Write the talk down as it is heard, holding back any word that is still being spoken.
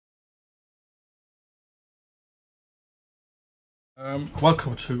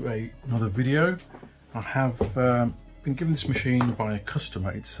Welcome to another video. I have been given this machine by a customer.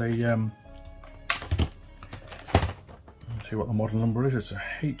 It's a let's see what the model number is. It's a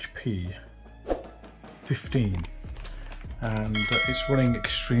HP15 and it's running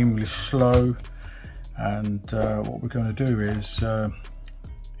extremely slow, and what we're going to do is he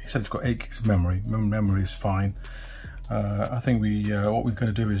said it's got 8 gigs of memory. Memory is fine. I think what we're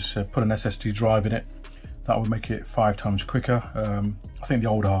going to do is put an SSD drive in it. That would make it 5 times quicker. I think the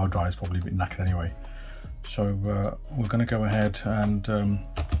older hard drive is probably a bit knackered anyway. So we're going to go ahead and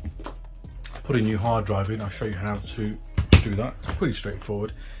put a new hard drive in. I'll show you how to do that. It's pretty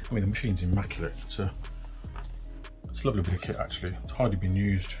straightforward. I mean, the machine's immaculate. It's a lovely bit of kit actually. It's hardly been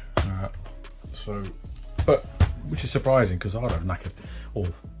used. But which is surprising because the hard drive knackered, or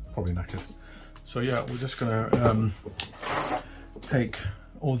probably knackered. So yeah, we're just going to take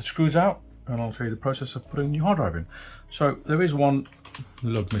all the screws out, and I'll show you the process of putting a new hard drive in. So there is one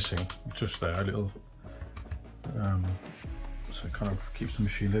lug missing, just there, a little, so it kind of keeps the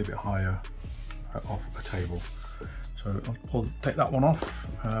machine a little bit higher off a table. So I'll take that one off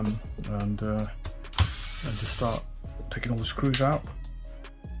and just start taking all the screws out.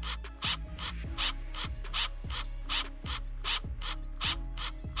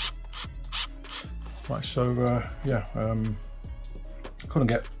 Right, so yeah, couldn't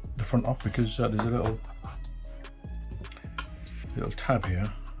get the front off because there's a little tab here.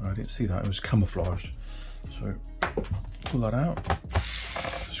 I didn't see that, it was camouflaged. So pull that out,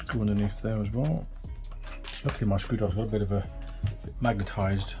 screw underneath there as well. Luckily my screwdriver's got a bit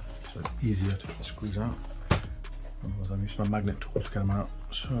magnetized, so it's easier to get the screws out. Otherwise I've used my magnet tool to get them out.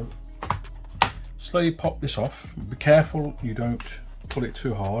 So slowly pop this off. Be careful you don't pull it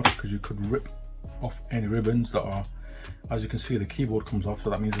too hard because you could rip off any ribbons that are, as you can see, the keyboard comes off, so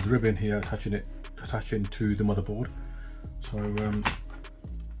that means there's a ribbon here attaching to the motherboard. So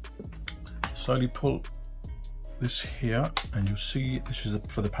slowly pull this here, and you'll see this is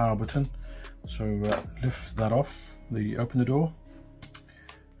for the power button. So lift that off, open the door,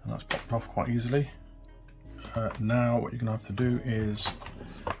 and that's popped off quite easily. Now what you're gonna have to do is,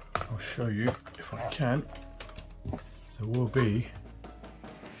 I'll show you if I can. There will be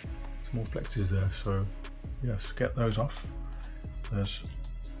more flexes there, so yes, get those off. There's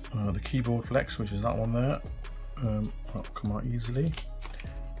the keyboard flex, which is that one there. That'll come out easily,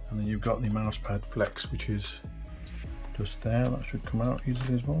 and then you've got the mouse pad flex, which is just there. That should come out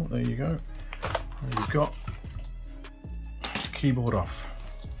easily as well. There you go. There you've got the keyboard off.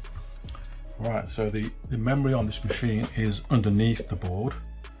 Right, so the memory on this machine is underneath the board.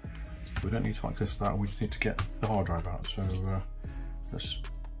 We don't need to access that, we just need to get the hard drive out. So let's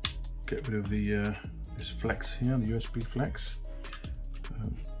get rid of the this flex here, the USB flex.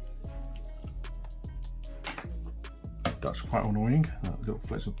 That's quite annoying. That little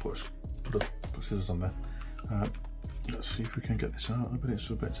flex, will put scissors on there. Let's see if we can get this out. But it's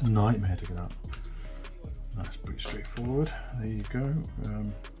a nightmare to get out. That's pretty straightforward. There you go.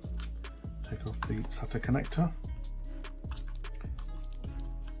 Take off the SATA connector.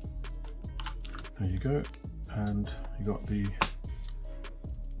 There you go, and you got the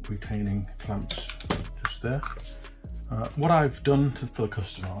retaining clamps just there. What I've done for the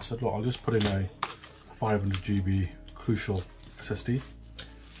customer, I said, look, I'll just put in a 500 GB Crucial SSD,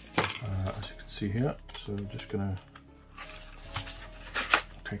 as you can see here. So I'm just gonna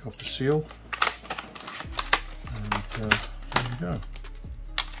take off the seal, and there you go.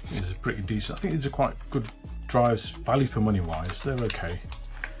 These are pretty decent. I think these are quite good drives, value for money wise. They're okay.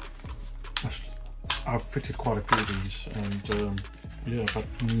 I've fitted quite a few of these, and yeah, I've had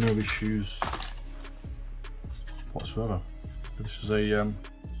no issues whatsoever. This is a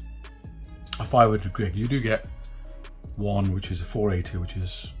 500 gig. You do get one which is a 480, which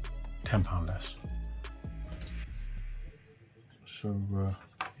is £10 less. So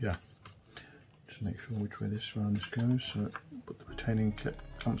yeah, just make sure which way this goes. So put the retaining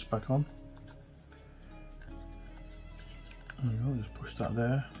clamps back on. There we go, just push that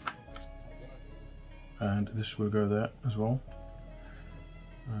there, and this will go there as well.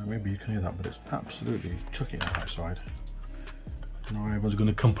 Maybe you can hear that, but it's absolutely chucking it outside. Now everyone's going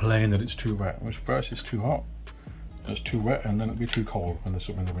to complain that it's too wet. Well, first it's too hot, then it's too wet, and then it'll be too cold when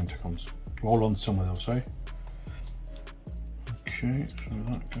the winter comes. Roll on summer, they'll say. Okay, so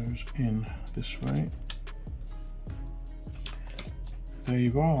that goes in this way. There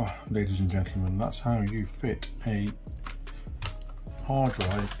you are, ladies and gentlemen. That's how you fit a hard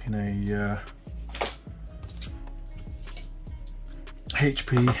drive in a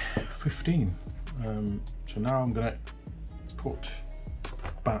HP15. So now I'm going to put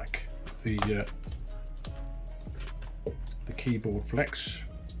back the keyboard flex.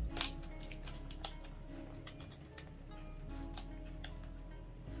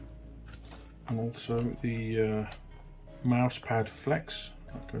 And also the mouse pad flex,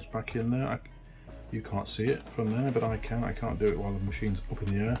 that goes back in there. You can't see it from there, but I can. I can't do it while the machine's up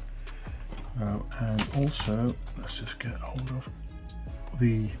in the air. And also, let's just get hold of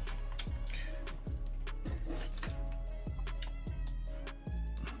the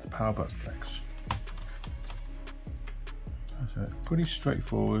power button flex. So pretty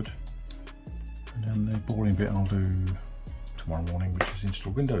straightforward. And then the boring bit I'll do tomorrow morning, which is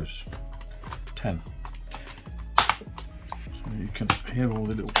install Windows 10. So you can hear all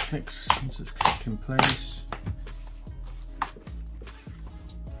the little clicks once it's clicked in place.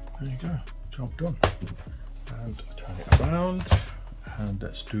 There you go, job done. And turn it around, and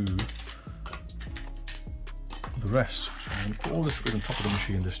let's do the rest. So I'm going to put all the screws on top of the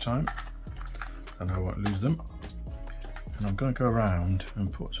machine this time, and I won't lose them. And I'm going to go around and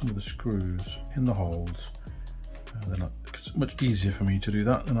put some of the screws in the holes. Then it's much easier for me to do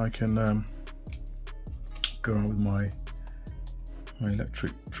that. Then I can go on with my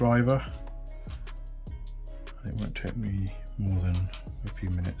electric driver, and it won't take me more than a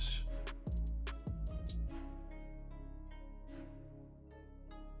few minutes.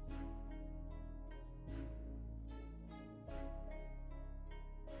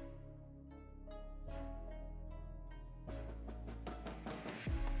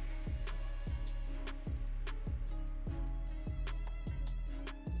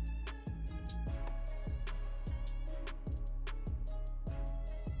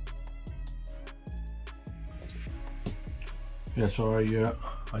 Yeah, so as you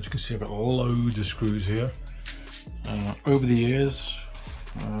can see, I've got loads of screws here. Over the years,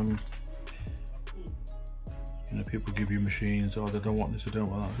 you know, people give you machines, oh, they don't want this, they don't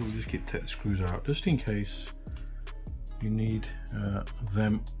want that, so we just keep taking the screws out, just in case you need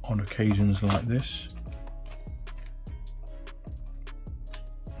them on occasions like this.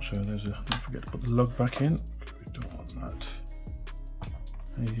 So there's a, don't forget to put the lug back in, we don't want that.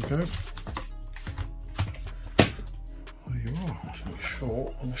 There you go. There you are. Just make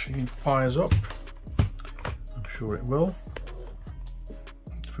sure the machine fires up. I'm sure it will.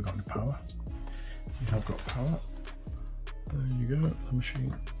 I've forgotten the power. You have got power. There you go. The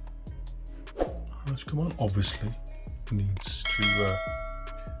machine has come on. Obviously, needs to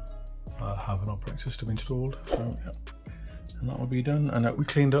have an operating system installed. So yeah, and that will be done. And that we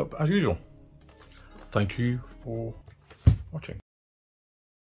cleaned up as usual. Thank you for watching.